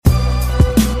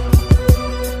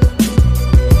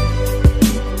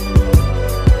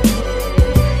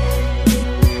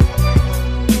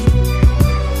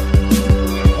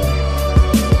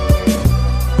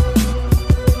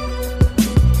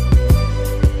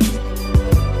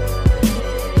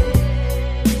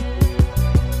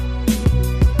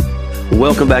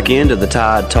Welcome back into the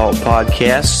Tide Talk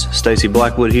podcast. Stacey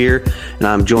Blackwood here, and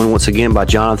I'm joined once again by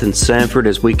Jonathan Sanford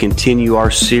as we continue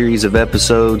our series of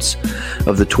episodes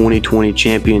of the 2020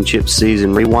 championship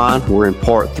season rewind. We're in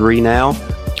part 3 now.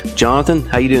 Jonathan,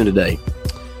 how you doing today?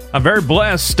 I'm very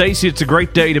blessed. Stacey, it's a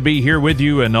great day to be here with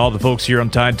you and all the folks here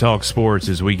on Tide Talk Sports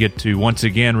as we get to once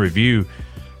again review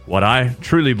what I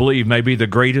truly believe may be the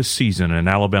greatest season in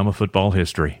Alabama football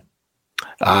history.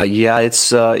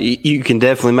 It's you can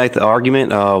definitely make the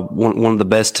argument. One of the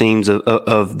best teams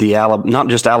of the not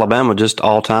just Alabama, just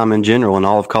all time in general in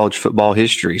all of college football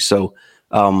history. So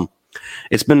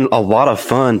it's been a lot of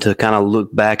fun to kind of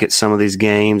look back at some of these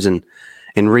games and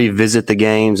revisit the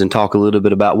games and talk a little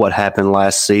bit about what happened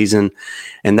last season.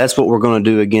 And that's what we're going to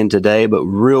do again today. But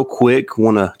real quick,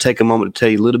 want to take a moment to tell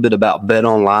you a little bit about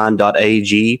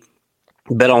betonline.ag.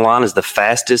 BetOnline is the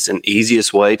fastest and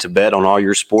easiest way to bet on all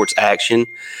your sports action.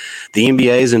 The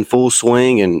NBA is in full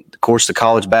swing, and of course the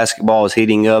college basketball is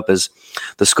heating up as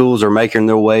the schools are making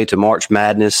their way to March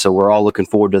Madness, so we're all looking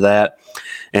forward to that.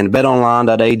 And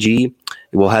betonline.ag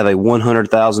will have a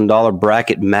 $100,000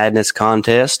 bracket madness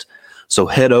contest. So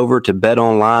head over to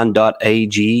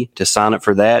betonline.ag to sign up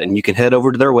for that, and you can head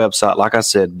over to their website, like I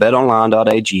said,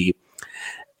 betonline.ag.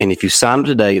 And if you sign up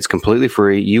today, it's completely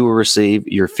free. You will receive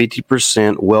your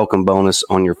 50% welcome bonus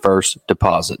on your first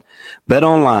deposit. Bet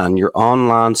Online, your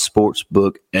online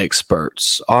sportsbook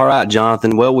experts. All right,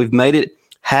 Jonathan. Well, we've made it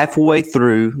halfway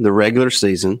through the regular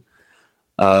season,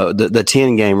 the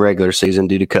 10-game regular season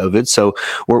due to COVID. So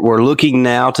we're looking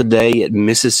now today at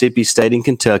Mississippi State and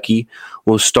Kentucky.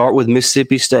 We'll start with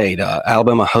Mississippi State.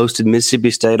 Alabama hosted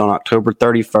Mississippi State on October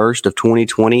 31st of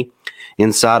 2020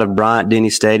 inside of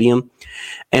Bryant-Denny Stadium.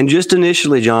 And just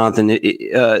initially, Jonathan,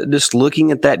 just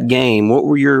looking at that game, what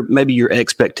were your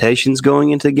expectations going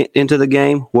into the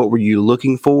game? What were you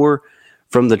looking for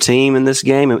from the team in this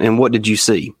game, and what did you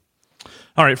see?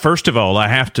 All right, first of all, I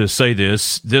have to say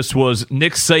this. This was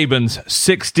Nick Saban's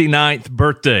 69th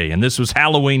birthday, and this was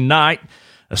Halloween night,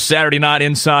 a Saturday night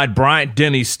inside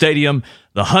Bryant-Denny Stadium,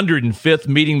 the 105th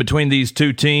meeting between these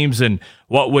two teams and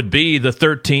what would be the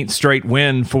 13th straight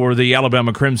win for the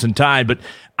Alabama Crimson Tide. But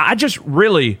I just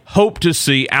really hope to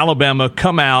see Alabama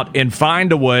come out and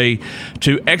find a way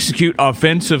to execute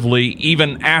offensively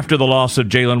even after the loss of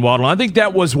Jalen Waddle. I think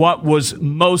that was what was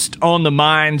most on the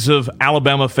minds of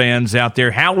Alabama fans out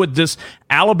there. How would this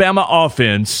Alabama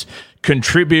offense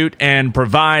contribute and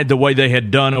provide the way they had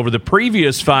done over the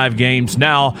previous 5 games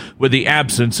now with the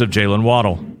absence of Jalen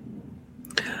Waddle?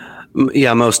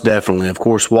 Yeah, most definitely. Of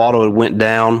course, Waddle went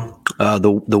down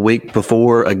the week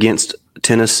before against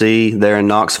Tennessee there in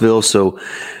Knoxville. So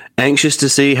anxious to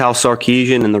see how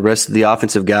Sarkisian and the rest of the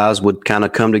offensive guys would kind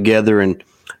of come together and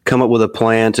come up with a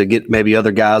plan to get maybe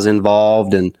other guys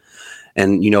involved. And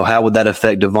how would that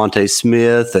affect Devontae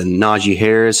Smith and Najee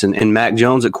Harris and Mac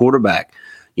Jones at quarterback?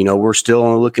 We're still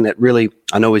only looking at really,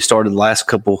 I know we started the last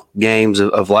couple games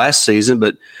of last season,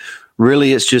 but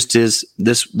really it's just this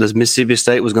Mississippi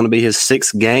State was going to be his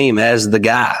 6th game as the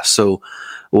guy. So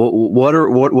what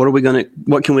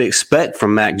can we expect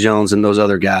from Mac Jones and those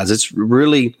other guys? It's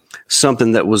really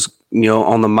something that was,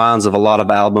 on the minds of a lot of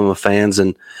Alabama fans.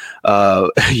 And,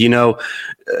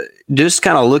 just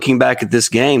kind of looking back at this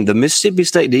game, the Mississippi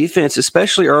State defense,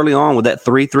 especially early on with that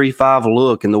 3-3-5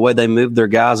 look and the way they moved their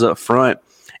guys up front,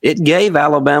 it gave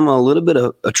Alabama a little bit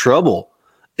of trouble,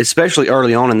 especially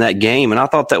early on in that game. And I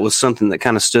thought that was something that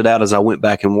kind of stood out as I went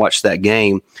back and watched that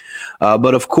game.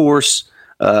 But of course,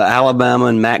 Alabama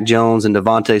and Mac Jones and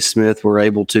Devontae Smith were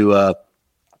able to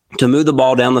move the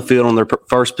ball down the field on their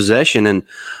first possession. And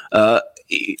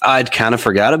I'd kind of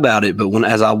forgot about it. But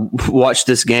as I watched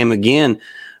this game again,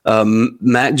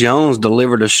 Mac Jones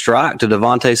delivered a strike to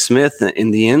Devontae Smith in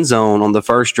the end zone on the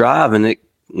first drive, and it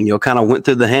kind of went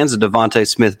through the hands of Devontae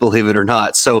Smith, believe it or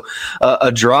not. So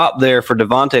a drop there for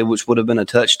Devontae, which would have been a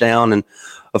touchdown. And,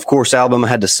 of course, Alabama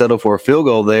had to settle for a field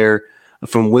goal there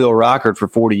from Will Reichard for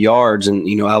 40 yards. And,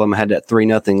 Alabama had that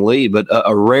 3-0 lead. But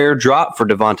a rare drop for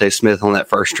Devontae Smith on that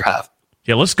first drive.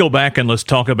 Yeah, let's go back and let's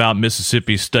talk about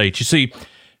Mississippi State. You see,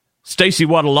 Stacey,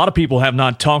 what a lot of people have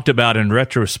not talked about in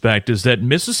retrospect is that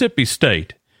Mississippi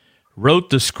State wrote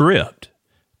the script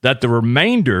that the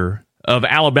remainder of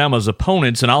Alabama's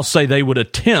opponents, and I'll say they would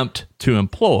attempt to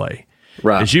employ.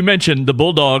 Right. As you mentioned, the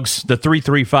Bulldogs, the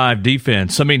 3-3-5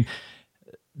 defense. I mean,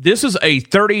 this is a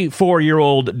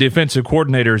 34-year-old defensive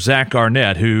coordinator, Zach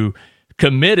Arnett, who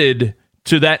committed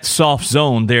to that soft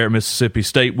zone there at Mississippi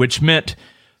State, which meant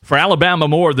for Alabama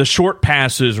more the short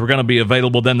passes were going to be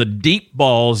available than the deep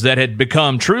balls that had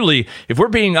become truly, if we're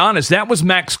being honest, that was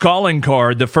Mac's calling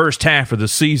card the first half of the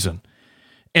season.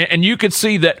 And you could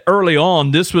see that early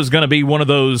on, this was going to be one of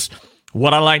those,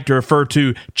 what I like to refer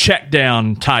to, check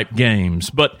down type games.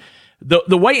 But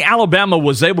the way Alabama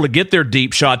was able to get their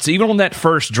deep shots, even on that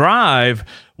first drive,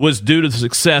 was due to the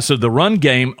success of the run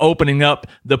game, opening up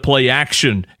the play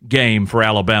action game for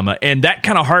Alabama. And that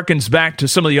kind of harkens back to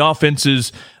some of the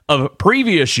offenses of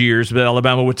previous years with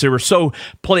Alabama, which they were so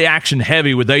play action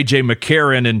heavy with A.J.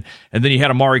 McCarron, and then you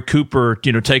had Amari Cooper,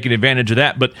 taking advantage of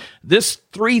that. But this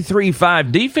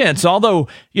 3-3-5 defense, although,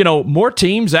 more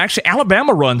teams, actually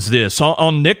Alabama runs this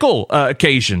on nickel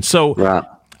occasion. So right.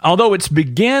 Although it's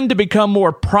began to become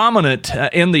more prominent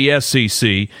in the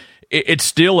SEC, it's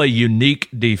still a unique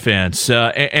defense.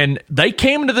 And they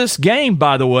came into this game,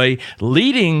 by the way,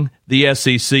 leading the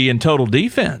SEC in total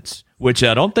defense, which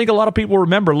I don't think a lot of people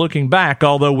remember looking back,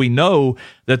 although we know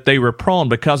that they were prone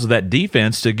because of that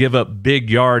defense to give up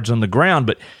big yards on the ground.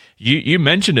 But you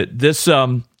mentioned it,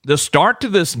 the start to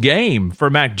this game for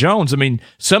Mac Jones, I mean,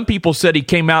 some people said he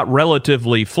came out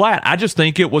relatively flat. I just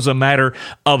think it was a matter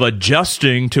of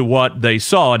adjusting to what they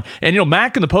saw. And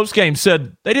Mac in the postgame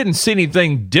said they didn't see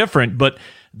anything different, but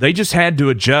they just had to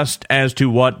adjust as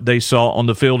to what they saw on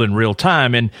the field in real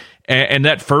time. And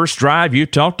that first drive, you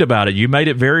talked about it. You made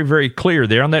it very, very clear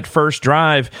there on that first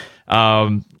drive.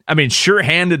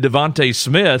 Sure-handed Devontae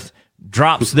Smith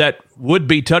drops that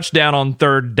would-be touchdown on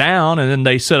third down, and then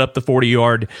they set up the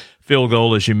 40-yard field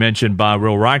goal, as you mentioned, by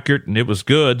Will Reichert, and it was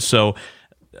good. So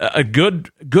a good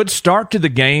start to the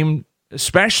game,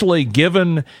 especially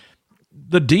given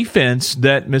the defense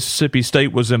that Mississippi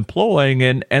State was employing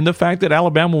and the fact that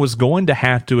Alabama was going to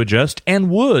have to adjust and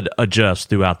would adjust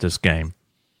throughout this game.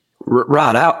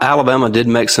 Right. Alabama did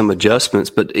make some adjustments,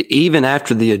 but even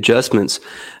after the adjustments,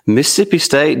 Mississippi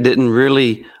State didn't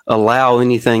really allow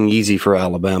anything easy for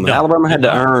Alabama. No. Alabama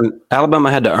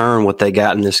had to earn what they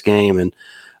got in this game.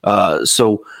 And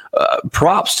so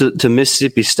props to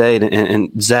Mississippi State and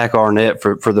Zach Arnett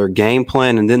for their game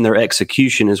plan and then their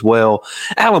execution as well.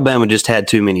 Alabama just had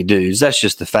too many dudes. That's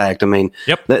just the fact. I mean,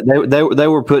 yep. they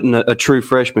were putting a true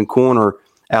freshman corner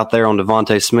out there on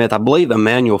Devontae Smith. I believe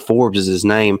Emmanuel Forbes is his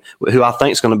name, who I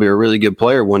think is going to be a really good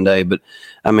player one day. But,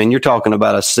 I mean, you're talking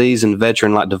about a seasoned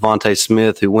veteran like Devontae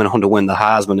Smith who went on to win the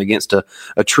Heisman against a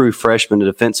true freshman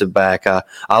defensive back. I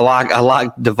like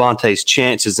Devontae's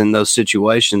chances in those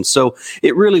situations. So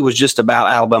it really was just about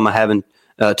Alabama having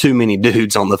too many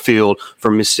dudes on the field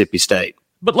for Mississippi State.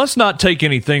 But let's not take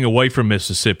anything away from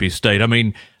Mississippi State. I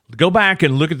mean, go back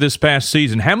and look at this past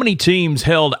season. How many teams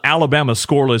held Alabama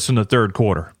scoreless in the third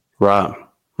quarter? Right.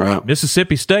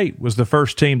 Mississippi State was the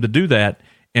first team to do that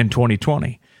in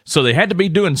 2020. So they had to be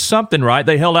doing something right.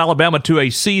 They held Alabama to a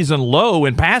season low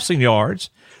in passing yards,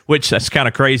 which that's kind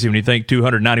of crazy when you think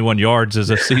 291 yards is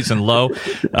a season low.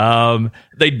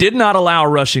 They did not allow a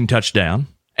rushing touchdown,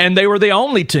 and they were the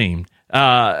only team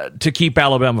to keep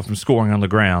Alabama from scoring on the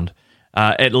ground.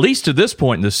 At least to this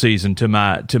point in the season, to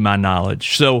my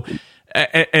knowledge. So,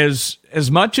 as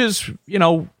much as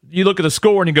you look at the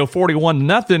score and you go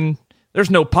 41-0, there's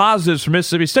no positives for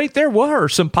Mississippi State. There were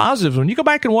some positives when you go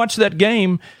back and watch that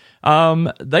game.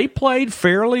 They played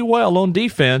fairly well on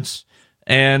defense,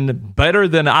 and better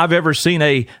than I've ever seen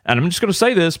and I'm just going to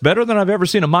say this, better than I've ever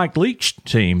seen a Mike Leach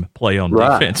team play on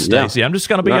defense. Stacey, I'm just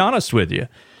going to be honest with you.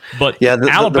 But yeah,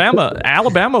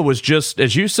 Alabama was just,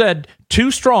 as you said,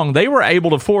 too strong. They were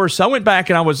able to force. I went back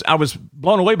and I was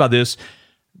blown away by this.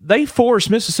 They forced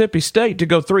Mississippi State to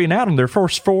go 3 and out on their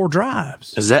first 4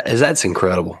 drives. That's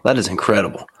incredible. That is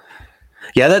incredible.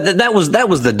 Yeah, that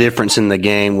was the difference in the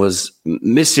game. Was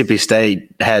Mississippi State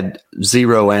had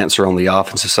zero answer on the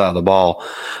offensive side of the ball.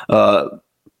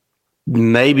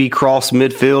 Maybe crossed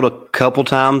midfield a couple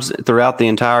times throughout the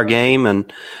entire game,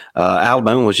 and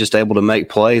Alabama was just able to make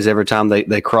plays every time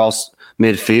they crossed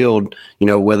midfield.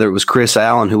 Whether it was Chris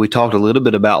Allen, who we talked a little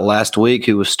bit about last week,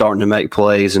 who was starting to make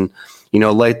plays, and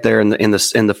late there in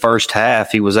the first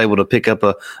half, he was able to pick up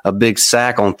a big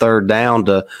sack on third down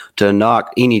to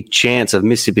knock any chance of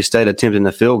Mississippi State attempting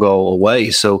the field goal away.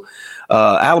 So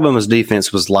Alabama's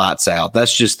defense was lights out.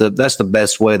 That's the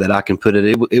best way that I can put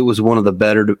it. It was one of the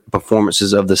better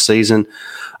performances of the season.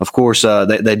 Of course,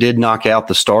 they did knock out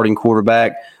the starting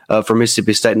quarterback for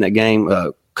Mississippi State in that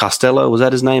game. Costello, was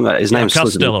that his name? His name is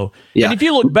Costello. Yeah. And if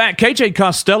you look back, KJ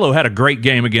Costello had a great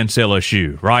game against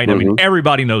LSU, right? Mm-hmm. I mean,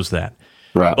 everybody knows that.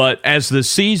 Right. But as the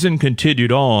season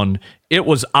continued on, it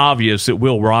was obvious that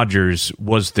Will Rogers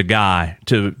was the guy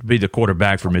to be the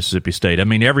quarterback for Mississippi State. I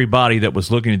mean, everybody that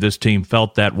was looking at this team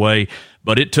felt that way,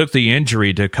 but it took the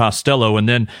injury to Costello, and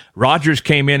then Rogers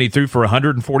came in. He threw for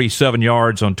 147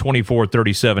 yards on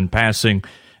 24-37 passing,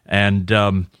 and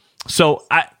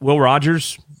Will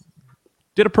Rogers,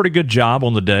 did a pretty good job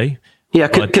on the day. Yeah,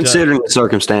 considering the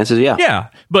circumstances, yeah. Yeah,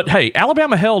 but hey,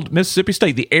 Alabama held Mississippi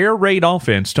State, the air raid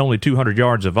offense, to only 200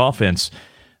 yards of offense.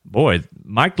 Boy,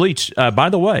 Mike Leach, by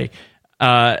the way,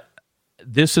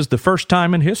 this is the first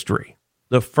time in history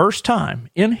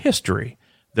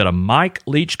that a Mike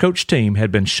Leach coach team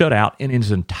had been shut out in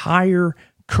his entire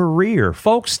career.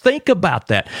 Folks, think about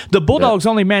that. The Bulldogs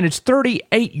only managed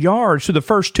 38 yards through the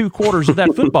first 2 quarters of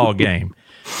that football game,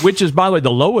 which is, by the way, the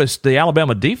lowest the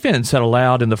Alabama defense had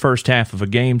allowed in the first half of a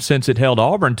game since it held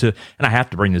Auburn to, and I have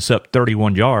to bring this up,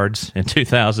 31 yards in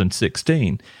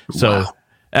 2016. So wow.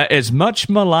 As much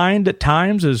maligned at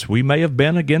times as we may have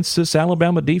been against this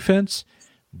Alabama defense,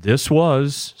 this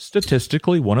was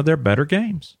statistically one of their better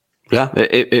games. Yeah,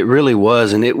 it really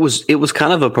was. And it was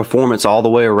kind of a performance all the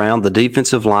way around. The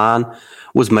defensive line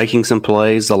was making some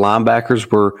plays. The linebackers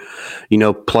were,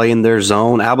 playing their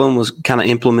zone. Alabama was kind of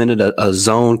implemented a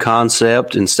zone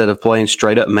concept instead of playing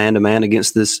straight up man-to-man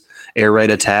against this air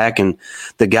raid attack. And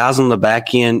the guys on the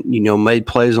back end, made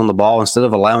plays on the ball. Instead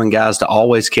of allowing guys to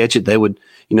always catch it, they would,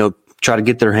 try to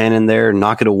get their hand in there and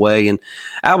knock it away. And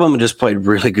Alabama just played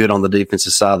really good on the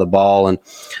defensive side of the ball. And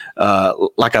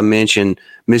like I mentioned,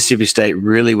 Mississippi State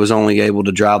really was only able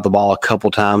to drive the ball a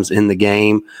couple times in the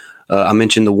game. I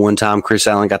mentioned the one time Chris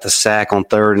Allen got the sack on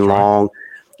 3rd and long.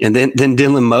 And then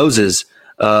Dylan Moses,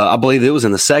 I believe it was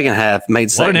in the second half,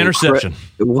 made what an interception.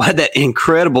 That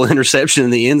incredible interception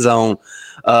in the end zone.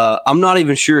 I'm not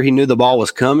even sure he knew the ball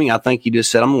was coming. I think he just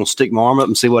said, I'm going to stick my arm up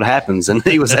and see what happens. And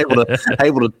he was able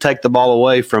to take the ball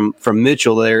away from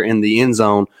Mitchell there in the end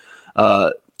zone.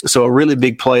 So a really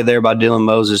big play there by Dylan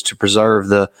Moses to preserve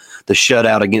the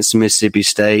shutout against Mississippi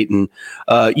State. And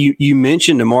you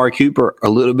mentioned Amari Cooper a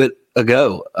little bit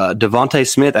ago. Devontae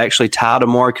Smith actually tied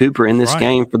Amari Cooper in this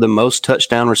game for the most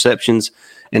touchdown receptions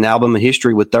in Alabama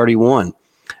history with 31.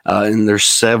 And there's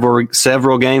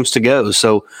several games to go.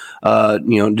 So,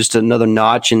 just another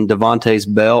notch in Devontae's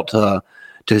belt to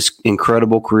his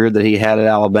incredible career that he had at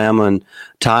Alabama, and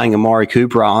tying Amari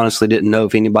Cooper. I honestly didn't know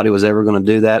if anybody was ever going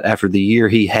to do that after the year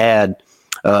he had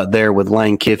there with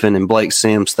Lane Kiffin and Blake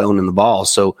Sims throwing in the ball.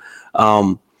 So,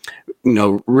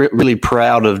 really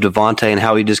proud of Devontae and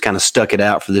how he just kind of stuck it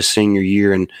out for this senior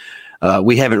year. And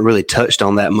we haven't really touched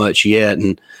on that much yet.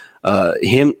 And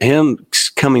him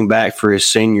coming back for his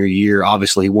senior year,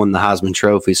 obviously he won the Heisman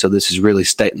Trophy, so this is really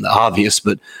stating the obvious,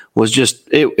 but was just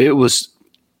it was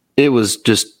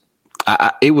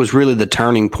really the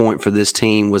turning point for this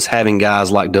team, was having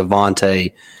guys like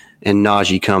Devontae and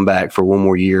Najee come back for one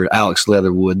more year, Alex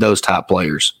Leatherwood, those top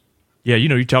players. Yeah,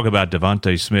 you talk about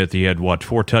Devontae Smith. He had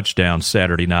 4 touchdowns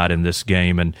Saturday night in this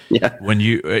game, and when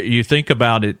you think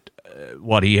about it.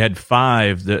 He had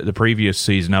 5 the previous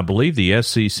season. I believe the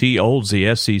SEC holds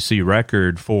the SEC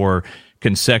record for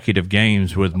consecutive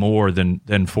games with more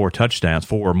than 4 touchdowns,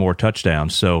 4 or more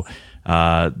touchdowns. So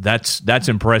that's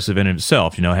impressive in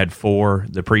itself. Had 4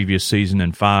 the previous season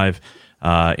and 5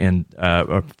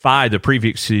 5 the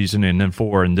previous season, and then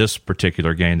 4 in this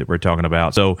particular game that we're talking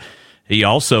about. So he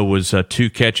also was 2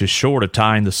 catches short of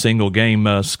tying the single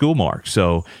game school mark.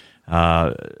 So.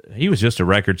 He was just a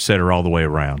record setter all the way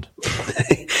around.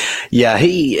 Yeah,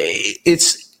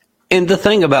 and the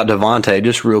thing about Devontae,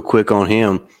 just real quick on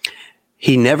him,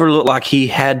 he never looked like he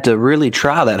had to really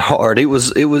try that hard.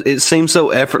 It seemed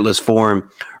so effortless for him,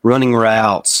 running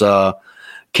routes,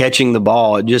 catching the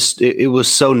ball. It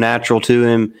was so natural to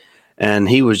him, and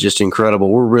he was just incredible.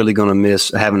 We're really going to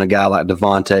miss having a guy like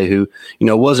Devontae who,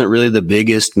 wasn't really the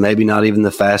biggest, maybe not even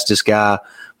the fastest guy,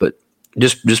 but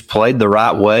just played the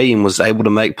right way and was able to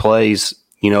make plays,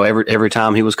 every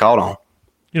time he was called on.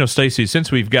 Stacey,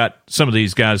 since we've got some of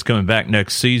these guys coming back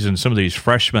next season, some of these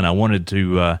freshmen, I wanted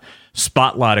to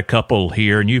spotlight a couple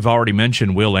here. And you've already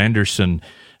mentioned Will Anderson.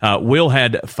 Will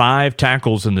had 5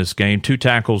 tackles in this game, 2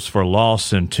 tackles for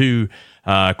loss and 2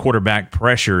 quarterback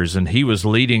pressures. And he was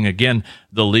leading, again,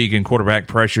 the league in quarterback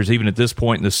pressures, even at this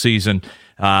point in the season.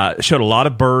 Showed a lot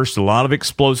of burst, a lot of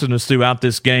explosiveness throughout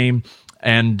this game.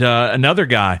 And another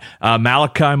guy,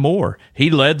 Malachi Moore, he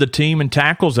led the team in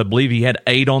tackles. I believe he had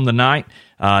 8 on the night.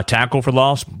 Tackle for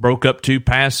loss, broke up 2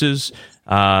 passes.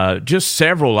 Just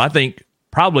several, I think,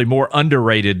 probably more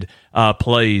underrated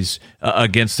plays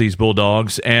against these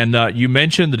Bulldogs. And you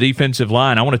mentioned the defensive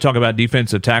line. I want to talk about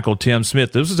defensive tackle Tim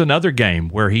Smith. This was another game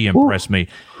where he impressed me.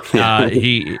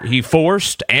 He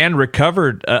forced and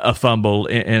recovered a fumble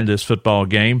in this football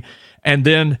game. And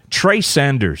then Trey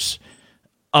Sanders.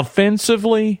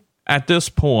 Offensively, at this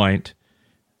point,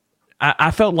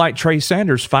 I felt like Trey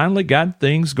Sanders finally got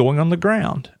things going on the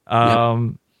ground.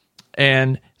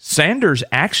 And Sanders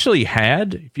actually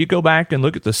had, if you go back and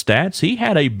look at the stats, he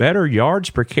had a better yards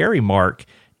per carry mark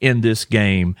in this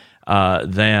game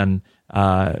than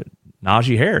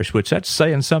Najee Harris, which that's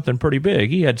saying something pretty big.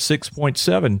 He had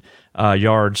 6.7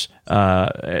 yards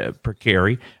per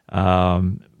carry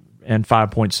and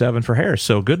 5.7 for Harris.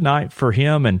 So good night for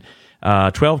him, and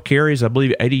 12 carries, I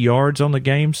believe 80 yards on the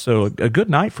game. So a good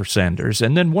night for Sanders.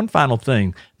 And then one final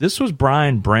thing. This was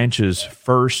Brian Branch's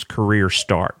first career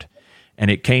start, and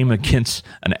it came against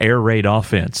an air raid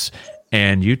offense.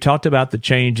 And you talked about the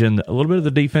change in a little bit of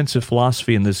the defensive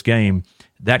philosophy in this game.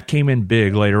 That came in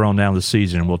big later on down the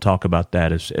season, and we'll talk about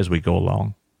that as we go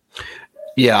along.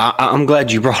 Yeah, I'm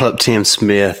glad you brought up Tim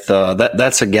Smith.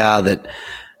 That's a guy that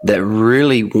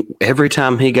really, every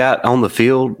time he got on the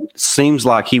field, seems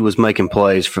like he was making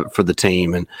plays for the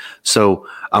team. And so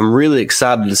I'm really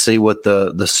excited to see what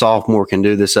the sophomore can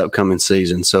do this upcoming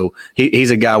season. So he's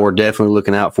a guy we're definitely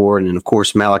looking out for. And then, of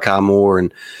course, Malachi Moore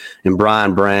and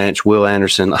Brian Branch, Will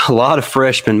Anderson, a lot of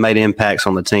freshmen made impacts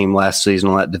on the team last season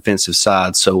on that defensive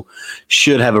side. So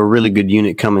should have a really good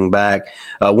unit coming back.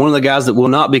 One of the guys that will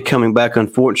not be coming back,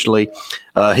 unfortunately,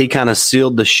 he kind of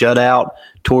sealed the shutout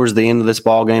towards the end of this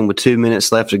ball game with 2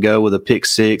 minutes left to go with a pick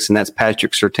six, and that's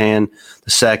Patrick Surtain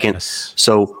II. Yes.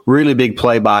 So really big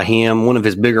play by him. One of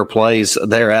his bigger plays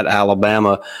there at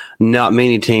Alabama. Not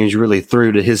many teams really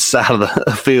threw to his side of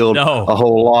the field a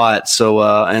whole lot. So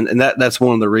and that's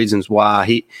one of the reasons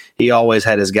why he always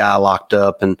had his guy locked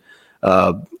up, and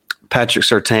Patrick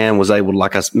Surtain was able to,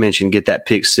 like I mentioned, get that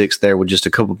pick six there with just a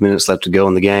couple of minutes left to go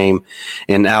in the game.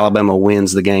 And Alabama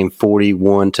wins the game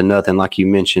 41-0, like you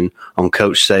mentioned, on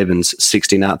Coach Saban's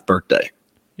 69th birthday.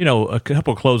 You know, a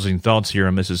couple of closing thoughts here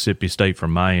on Mississippi State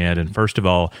from my end. And first of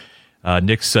all,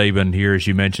 Nick Saban here, as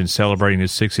you mentioned, celebrating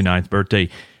his 69th birthday.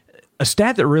 A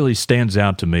stat that really stands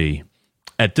out to me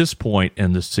at this point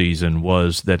in the season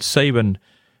was that Saban,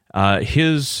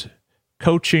 his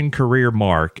coaching career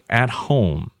mark at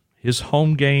home, his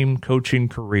home game coaching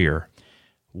career,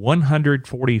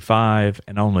 145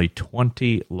 and only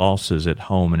 20 losses at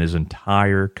home in his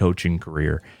entire coaching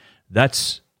career.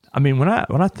 That's, I mean, when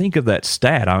I think of that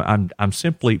stat, I'm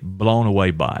simply blown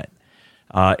away by it.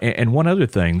 And one other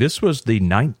thing, this was the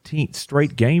 19th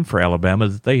straight game for Alabama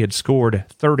that they had scored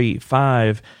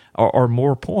 35 or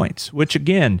more points, which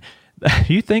again,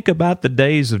 you think about the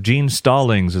days of Gene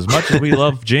Stallings, as much as we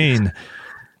love Gene,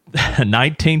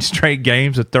 19 straight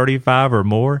games of 35 or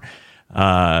more.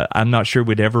 I'm not sure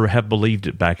we'd ever have believed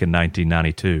it back in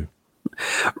 1992.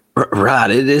 Right.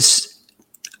 It is.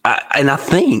 And I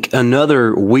think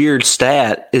another weird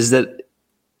stat is that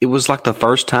it was like the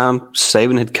first time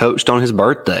Saban had coached on his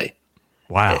birthday.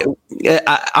 Wow.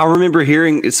 I remember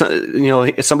hearing,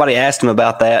 somebody asked him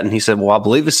about that, and he said, well, I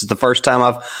believe this is the first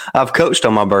time I've coached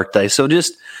on my birthday. So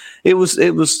just, it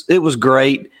was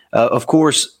great. Of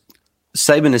course,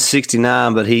 Saban is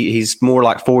 69, but he's more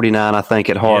like 49, I think,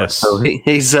 at heart. Yes.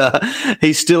 So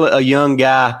he's still a young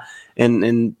guy,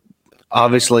 and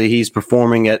obviously he's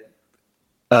performing at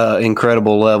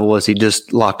incredible level as he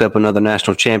just locked up another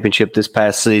national championship this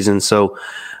past season. So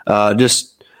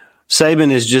just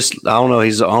Saban is just, I don't know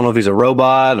if he's a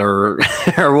robot or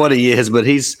or what he is, but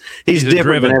he's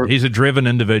different. He's a driven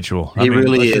individual. He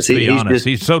really is.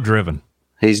 He's so driven.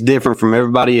 He's different from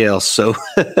everybody else. So,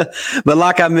 but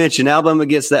like I mentioned, Alabama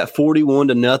gets that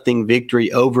 41-0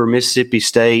 victory over Mississippi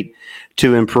State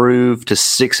to improve to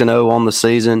 6-0 on the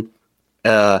season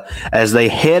as they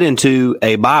head into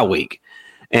a bye week.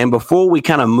 And before we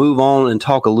kind of move on and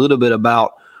talk a little bit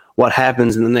about what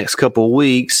happens in the next couple of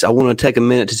weeks, I want to take a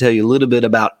minute to tell you a little bit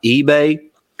about eBay.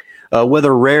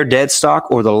 Whether rare dead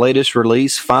stock or the latest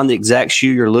release, find the exact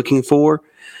shoe you're looking for.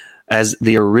 As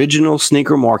the original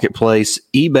sneaker marketplace,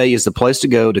 eBay is the place to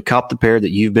go to cop the pair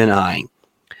that you've been eyeing.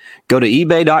 Go to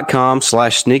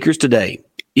ebay.com/sneakers today.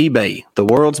 eBay, the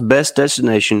world's best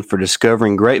destination for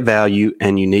discovering great value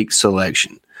and unique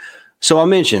selection. So I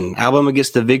mentioned Alabama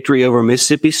gets the victory over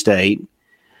Mississippi State.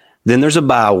 Then there's a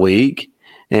bye week,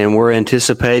 and we're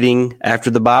anticipating after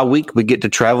the bye week we get to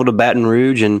travel to Baton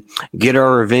Rouge and get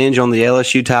our revenge on the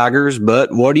LSU Tigers.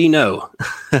 But what do you know?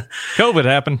 COVID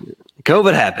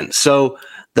happened. So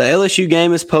the LSU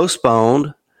game is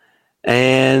postponed,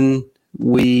 and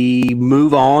we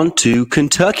move on to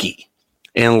Kentucky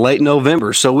in late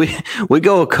November. So we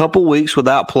go a couple weeks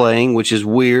without playing, which is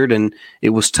weird, and it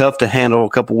was tough to handle a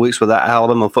couple weeks without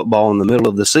Alabama football in the middle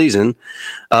of the season.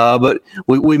 But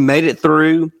we made it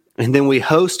through, and then we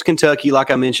host Kentucky, like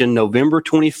I mentioned, November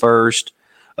 21st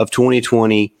of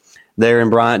 2020 there in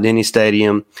Bryant-Denny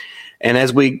Stadium. And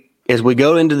as we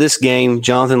go into this game,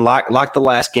 Jonathan, like the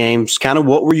last games, kind of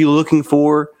what were you looking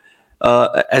for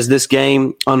as this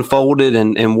game unfolded,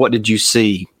 and what did you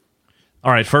see?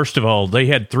 All right, first of all, they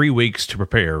had 3 weeks to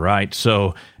prepare, right?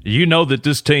 So you know that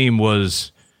this team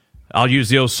was, I'll use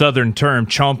the old Southern term,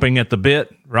 chomping at the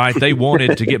bit, right? They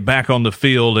wanted to get back on the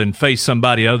field and face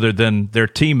somebody other than their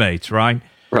teammates, right?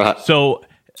 Right. So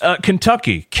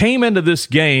Kentucky came into this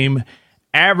game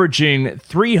averaging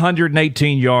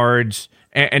 318 yards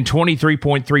and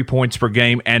 23.3 points per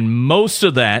game, and most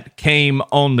of that came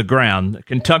on the ground.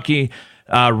 Kentucky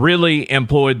really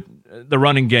employed the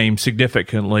running game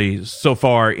significantly so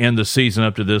far in the season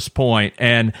up to this point,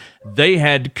 and they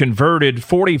had converted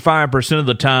 45% of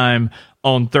the time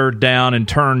on third down and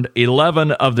turned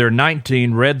 11 of their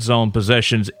 19 red zone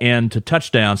possessions into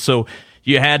touchdowns. So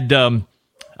you had,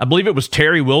 I believe it was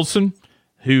Terry Wilson,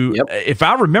 who, if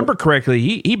I remember correctly,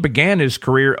 he began his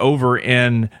career over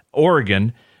in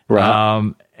Oregon.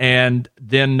 Right. And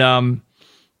then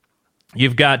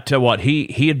you've got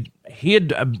he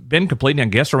had been completing, I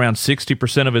guess, around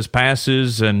 60% of his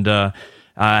passes and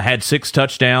had 6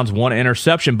 touchdowns, 1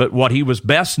 interception. But what he was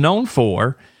best known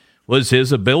for was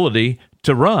his ability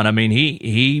to run. I mean,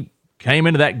 he came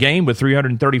into that game with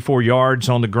 334 yards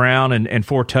on the ground and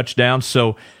 4 touchdowns.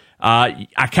 So I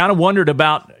kind of wondered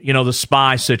about, the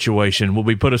spy situation. Will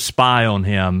we put a spy on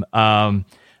him?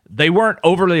 They weren't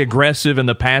overly aggressive in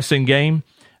the passing game.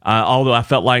 Although I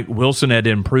felt like Wilson had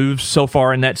improved so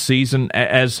far in that season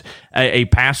as a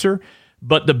passer.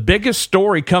 But the biggest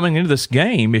story coming into this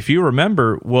game, if you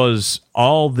remember, was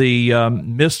all the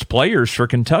missed players for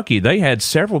Kentucky. They had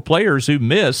several players who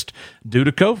missed due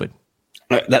to COVID.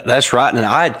 That's right. And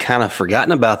I had kind of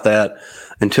forgotten about that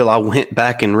until I went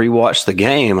back and rewatched the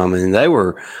game. I mean, they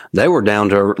were down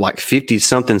to like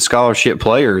 50-something scholarship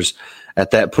players at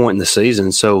that point in the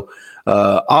season. So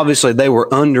obviously they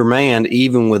were undermanned,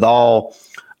 even with all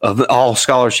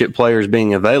scholarship players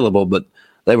being available, but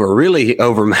they were really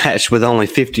overmatched with only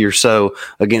 50 or so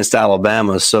against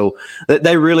Alabama. So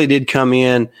they really did come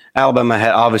in. Alabama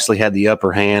obviously had the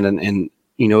upper hand, and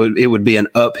it would be an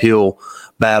uphill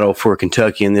battle for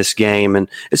Kentucky in this game, and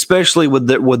especially with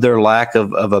their lack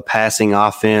of a passing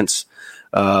offense.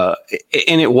 And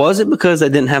it wasn't because they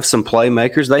didn't have some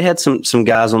playmakers. They had some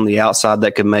guys on the outside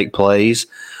that could make plays.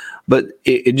 But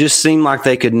it just seemed like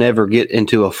they could never get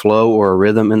into a flow or a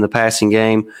rhythm in the passing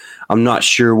game. I'm not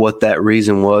sure what that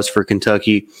reason was for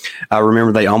Kentucky. I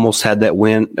remember they almost had that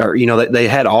win, or they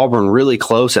had Auburn really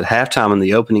close at halftime in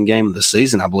the opening game of the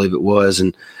season, I believe it was,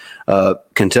 and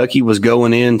Kentucky was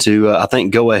going into I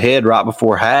think go ahead right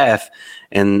before half,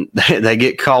 and they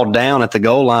get called down at the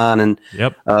goal line, and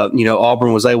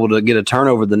Auburn was able to get a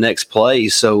turnover the next play.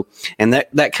 So, and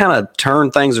that kind of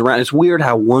turned things around. It's weird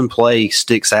how one play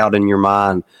sticks out in your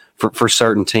mind for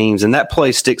certain teams, and that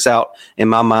play sticks out in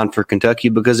my mind for Kentucky,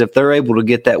 because if they're able to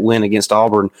get that win against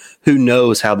Auburn, who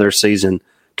knows how their season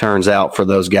turns out for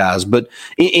those guys. But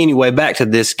anyway, back to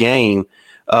this game.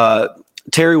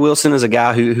 Terry Wilson is a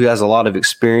guy who has a lot of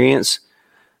experience.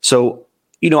 So,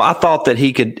 I thought that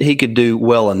he could do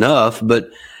well enough, but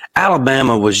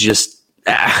Alabama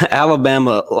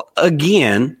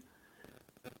again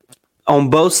on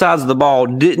both sides of the ball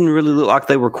didn't really look like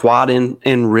they were quite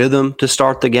in rhythm to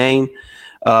start the game.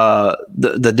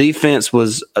 The defense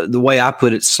was, the way I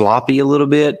put it, sloppy a little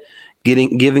bit,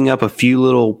 giving up a few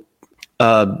little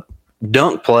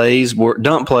dunk plays where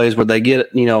they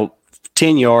get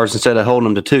 10 yards instead of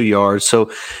holding them to 2 yards.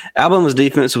 So Alabama's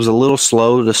defense was a little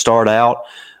slow to start out.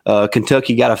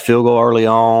 Kentucky got a field goal early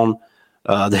on.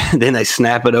 Then they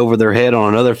snap it over their head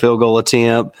on another field goal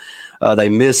attempt. They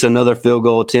miss another field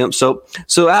goal attempt. So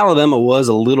Alabama was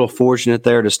a little fortunate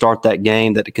there to start that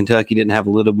game, that Kentucky didn't have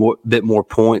a little bit more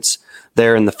points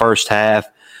there in the first half.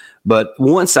 But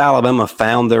once Alabama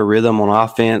found their rhythm on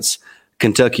offense,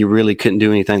 Kentucky really couldn't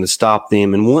do anything to stop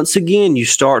them. And once again, you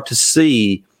start to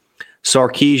see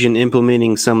Sarkisian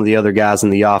implementing some of the other guys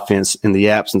in the offense in the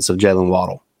absence of Jalen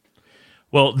Waddle.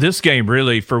 Well, this game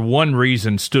really, for one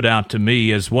reason, stood out to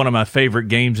me as one of my favorite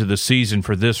games of the season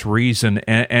for this reason,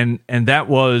 and that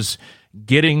was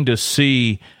getting to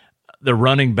see the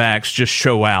running backs just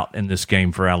show out in this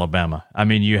game for Alabama. I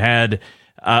mean, you had,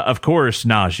 of course,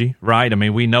 Najee, right? I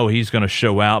mean, we know he's going to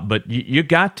show out, but you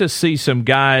got to see some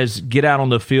guys get out on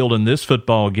the field in this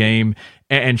football game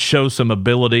and show some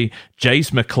ability.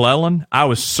 Jase McClellan, I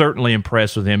was certainly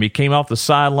impressed with him. He came off the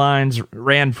sidelines,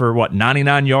 ran for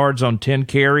 99 yards on 10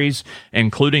 carries,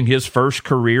 including his first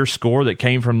career score that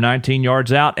came from 19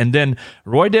 yards out. And then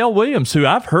Roydell Williams, who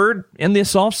I've heard in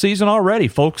this offseason already,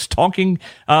 folks talking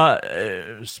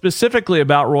specifically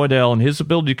about Roydell and his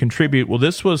ability to contribute. Well,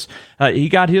 this was he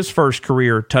got his first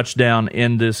career touchdown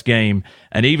in this game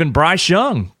And even Bryce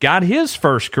Young got his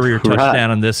first career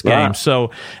touchdown in this game. Right.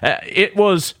 So it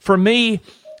was, for me,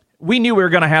 we knew we were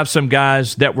going to have some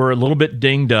guys that were a little bit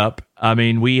dinged up. I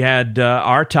mean, we had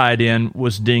our tight end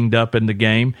was dinged up in the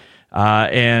game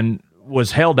and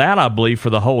was held out, I believe, for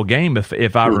the whole game,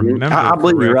 if I remember I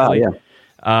believe correctly. you're right,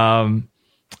 yeah.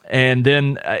 And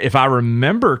then, if I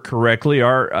remember correctly,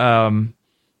 our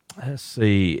let's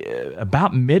see,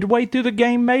 about midway through the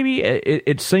game, maybe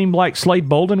it seemed like Slade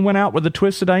Bolden went out with a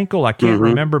twisted ankle. I can't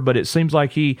remember, but it seems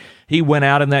like he went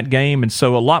out in that game, and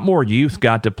so a lot more youth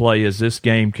got to play as this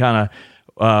game kind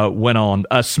of went on.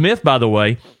 Smith, by the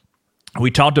way,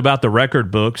 we talked about the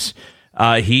record books.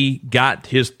 He got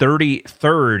his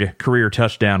 33rd career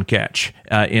touchdown catch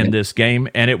in this game,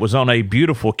 and it was on a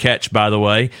beautiful catch, by the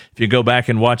way. If you go back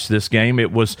and watch this game,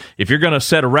 it was, if you're going to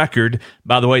set a record,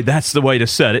 by the way, that's the way to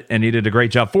set it, and he did a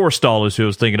great job. Forstall is who I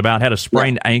was thinking about, had a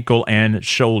sprained ankle and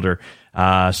shoulder,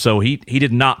 so he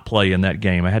did not play in that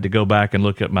game. I had to go back and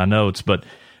look at my notes, but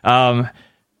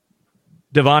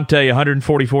Devontae,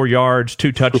 144 yards,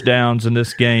 2 touchdowns in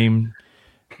this game.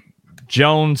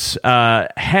 Jones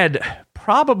had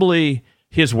probably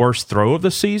his worst throw of the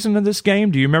season in this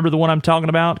game. Do you remember the one I'm talking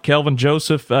about? Kelvin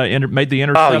Joseph made the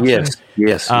interception. Oh,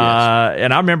 yes.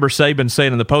 And I remember Saban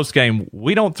saying in the postgame,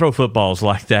 we don't throw footballs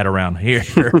like that around here.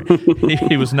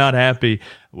 He was not happy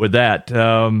with that.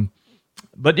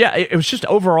 But, yeah, it was just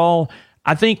overall,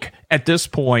 I think at this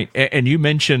point, and you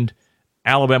mentioned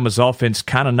Alabama's offense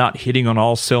kind of not hitting on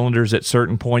all cylinders at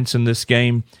certain points in this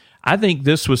game. I think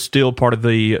this was still part of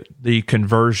the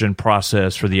conversion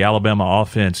process for the Alabama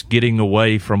offense, getting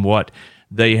away from what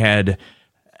they had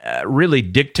really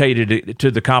dictated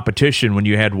to the competition when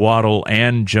you had Waddle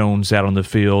and Jones out on the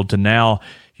field to now,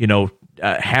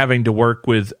 having to work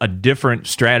with a different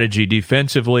strategy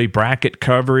defensively, bracket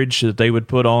coverage that they would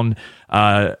put on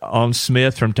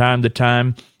Smith from time to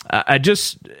time.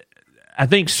 I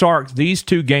think Sark, these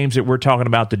 2 games that we're talking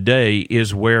about today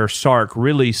is where Sark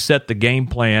really set the game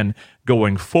plan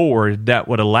going forward that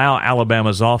would allow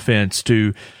Alabama's offense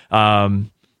to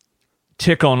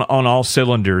tick on all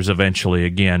cylinders eventually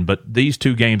again. But these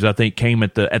 2 games, I think, came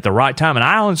at the right time. And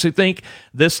I honestly think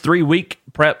this 3-week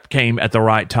prep came at the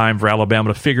right time for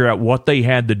Alabama to figure out what they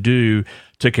had to do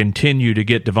to continue to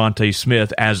get Devontae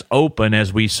Smith as open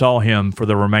as we saw him for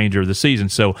the remainder of the season.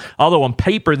 So, although on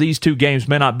paper these 2 games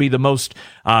may not be the most,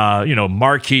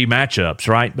 marquee matchups,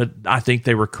 right? But I think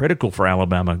they were critical for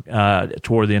Alabama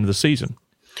toward the end of the season.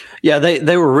 Yeah,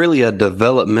 they were really a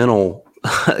developmental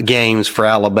games for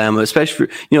Alabama, especially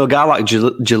for, a guy like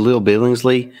Jaleel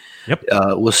Billingsley. Yep.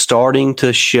 Was starting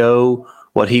to show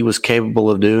what he was capable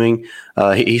of doing.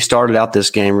 He started out this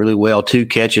game really well. 2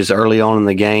 catches early on in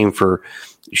the game for,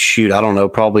 I don't know,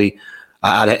 probably,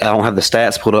 I don't have the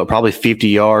stats pulled up, probably 50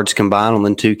 yards combined on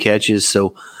them 2 catches.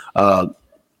 So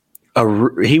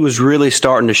he was really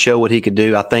starting to show what he could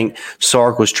do. I think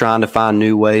Sark was trying to find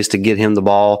new ways to get him the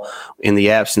ball in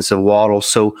the absence of Waddle.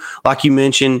 So like you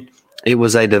mentioned, it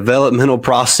was a developmental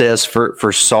process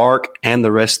for Sark and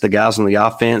the rest of the guys on the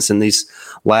offense in these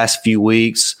last few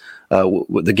weeks.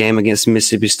 With the game against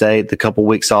Mississippi State, the couple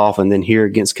weeks off, and then here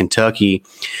against Kentucky.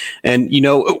 And,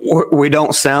 we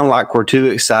don't sound like we're too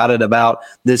excited about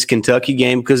this Kentucky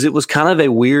game because it was kind of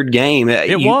a weird game.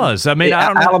 It was. I mean,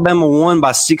 Alabama won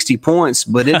by 60 points,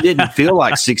 but it didn't feel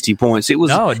like 60 points. It was,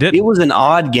 no, it didn't. It was an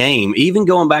odd game. Even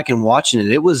going back and watching it,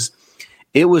 it was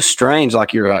strange.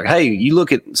 Like, you're like, hey, you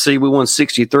look at, see, we won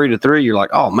 63-3. You're like,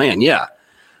 oh, man, yeah.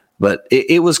 But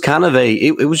it was kind of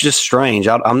it was just strange.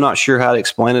 I'm not sure how to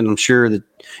explain it. I'm sure that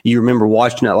you remember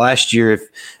watching it last year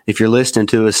if you're listening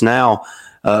to us now.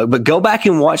 But go back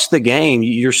and watch the game.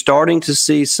 You're starting to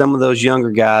see some of those younger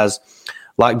guys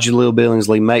like Jaleel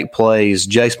Billingsley make plays,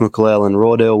 Jace McClellan,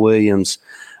 Roydell Williams,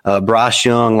 Bryce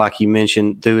Young, like you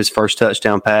mentioned, threw his first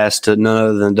touchdown pass to none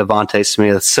other than Devontae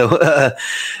Smith. So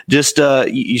you're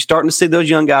starting to see those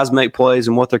young guys make plays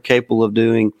and what they're capable of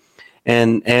doing.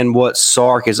 And what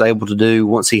Sark is able to do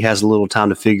once he has a little time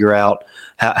to figure out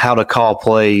how to call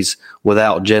plays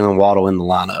without Jalen Waddle in the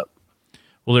lineup.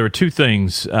 Well, there were 2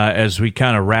 things as we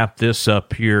kind of wrap this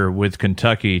up here with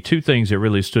Kentucky, 2 things that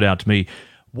really stood out to me.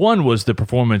 One was the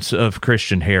performance of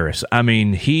Christian Harris. I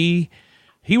mean, he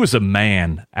was a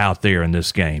man out there in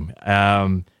this game.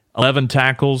 11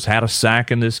 tackles, had a sack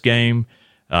in this game.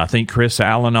 I think Chris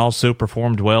Allen also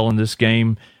performed well in this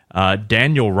game.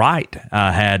 Daniel Wright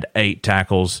had 8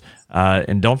 tackles.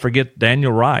 And don't forget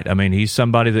Daniel Wright. I mean, he's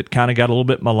somebody that kind of got a little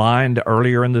bit maligned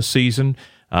earlier in the season.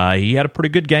 He had a pretty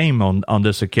good game on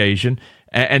this occasion.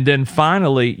 And then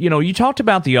finally, you talked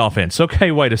about the offense.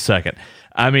 Okay, wait a second.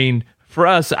 I mean, for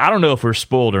us, I don't know if we're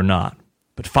spoiled or not.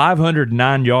 But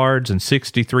 509 yards and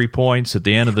 63 points at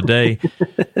the end of the day.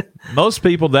 Most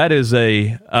people, that is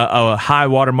a high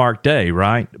watermark day,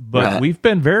 right? But we've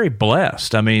been very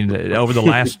blessed. I mean, over the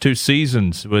last 2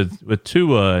 seasons with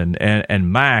Tua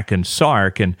and Mac and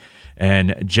Sark and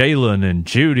Jalen and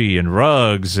Judy and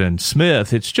Ruggs and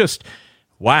Smith, it's just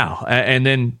wow. And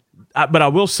then, but I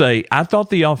will say, I thought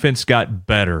the offense got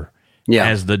better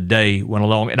as the day went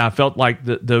along, and I felt like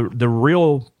the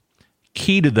real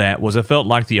key to that was I felt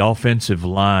like the offensive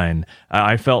line.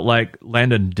 I felt like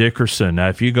Landon Dickerson.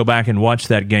 If you go back and watch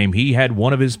that game, he had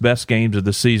one of his best games of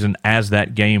the season as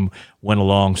that game went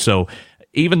along. So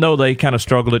even though they kind of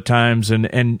struggled at times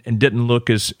and didn't look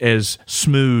as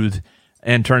smooth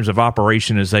in terms of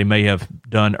operation as they may have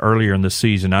done earlier in the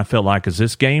season, I felt like as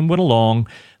this game went along,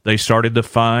 they started to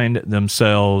find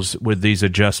themselves with these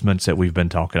adjustments that we've been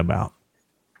talking about.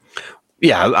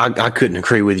 Yeah, I couldn't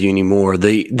agree with you anymore.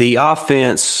 The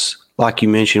offense, like you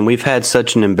mentioned, we've had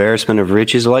such an embarrassment of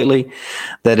riches lately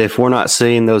that if we're not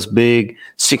seeing those big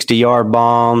 60-yard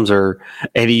bombs or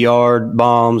 80-yard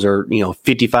bombs or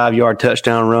 55-yard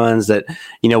touchdown runs, that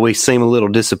we seem a little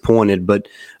disappointed. But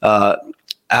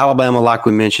Alabama, like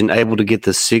we mentioned, able to get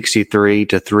the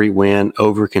 63-3 win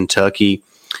over Kentucky.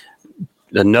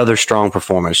 Another strong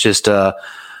performance. Just like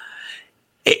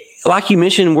you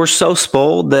mentioned, we're so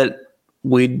spoiled that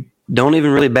we don't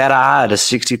even really bat an eye at a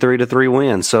 63-3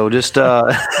 win. So just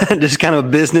kind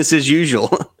of business as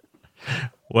usual.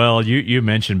 Well, you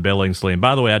mentioned Billingsley. And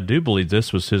by the way, I do believe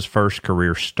this was his first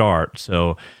career start.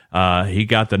 So he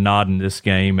got the nod in this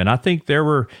game. And I think there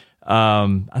were,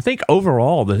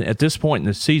 overall, at this point in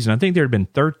the season, I think there had been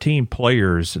 13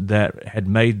 players that had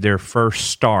made their first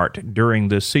start during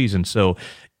this season. So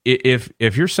if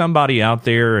you're somebody out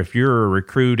there, if you're a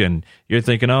recruit and you're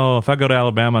thinking, oh, if I go to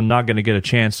Alabama, I'm not going to get a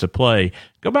chance to play,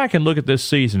 go back and look at this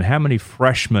season. How many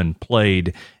freshmen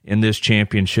played in this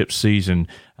championship season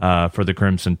for the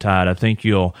Crimson Tide? I think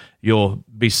you'll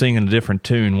be singing a different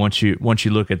tune once you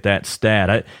look at that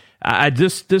stat.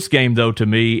 This game, though, to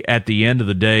me, at the end of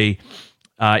the day,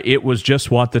 it was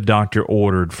just what the doctor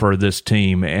ordered for this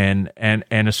team, and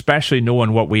especially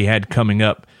knowing what we had coming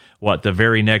up. The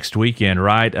very next weekend,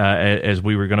 right? As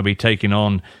we were going to be taking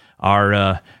on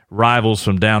our rivals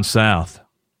from down south.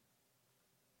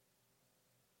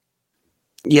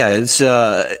 Yeah, it's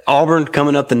Auburn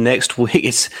coming up the next week.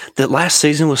 It's the last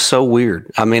season was so weird.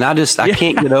 I mean, I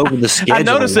can't get over the schedule. I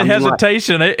noticed the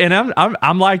hesitation, and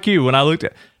I'm like you when I looked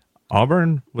at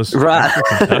Auburn was right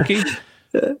Kentucky.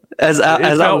 As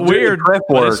I was doing prep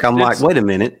work, I'm like, wait a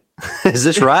minute, is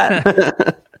this right?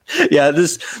 Yeah,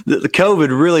 the COVID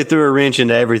really threw a wrench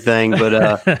into everything,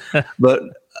 but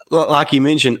like you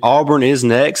mentioned, Auburn is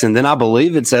next, and then I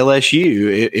believe it's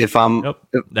LSU. If I'm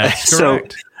that's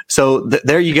correct. So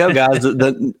there you go, guys.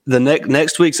 The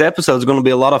next week's episode is going to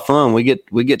be a lot of fun. We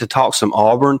get to talk some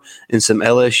Auburn and some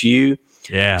LSU.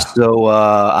 Yeah. So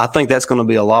I think that's going to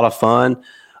be a lot of fun.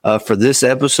 For this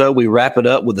episode, we wrap it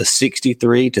up with a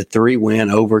 63-3 win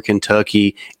over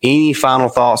Kentucky. Any final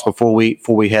thoughts before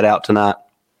we head out tonight?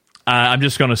 I'm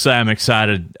just going to say I'm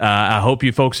excited. I hope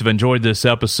you folks have enjoyed this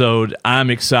episode. I'm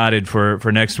excited for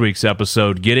next week's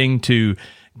episode, getting to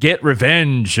get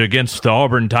revenge against the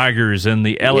Auburn Tigers and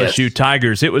the LSU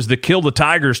Tigers. It was the Kill the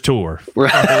Tigers tour for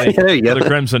the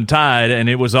Crimson Tide, and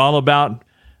it was all about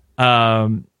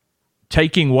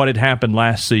taking what had happened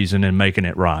last season and making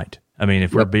it right. I mean,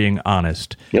 if we're being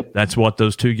honest, that's what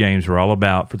those 2 games were all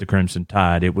about for the Crimson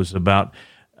Tide. It was about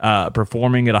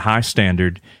performing at a high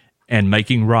standard and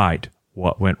making right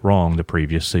what went wrong the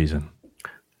previous season.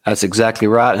 That's exactly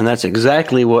right, and that's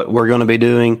exactly what we're going to be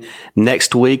doing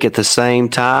next week at the same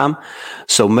time.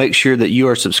 So make sure that you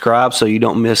are subscribed so you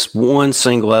don't miss one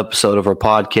single episode of our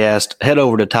podcast. Head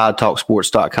over to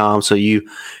TideTalkSports.com so you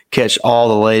catch all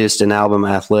the latest in Alabama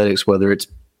athletics, whether it's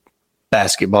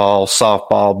basketball,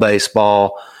 softball,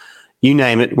 baseball, you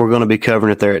name it. We're going to be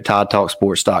covering it there at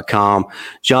TideTalkSports.com.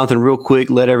 Jonathan, real quick,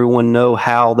 let everyone know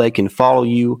how they can follow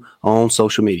you on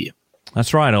social media.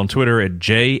 That's right. On Twitter at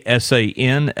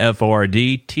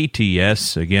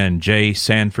JSANFORDTTS. Again, J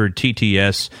Sanford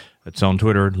TTS. That's on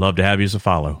Twitter. Love to have you as a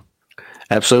follow.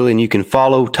 Absolutely. And you can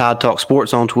follow Tide Talk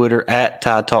Sports on Twitter at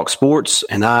Tide Talk Sports.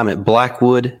 And I'm at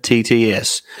Blackwood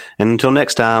TTS. And until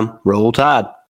next time, roll Tide.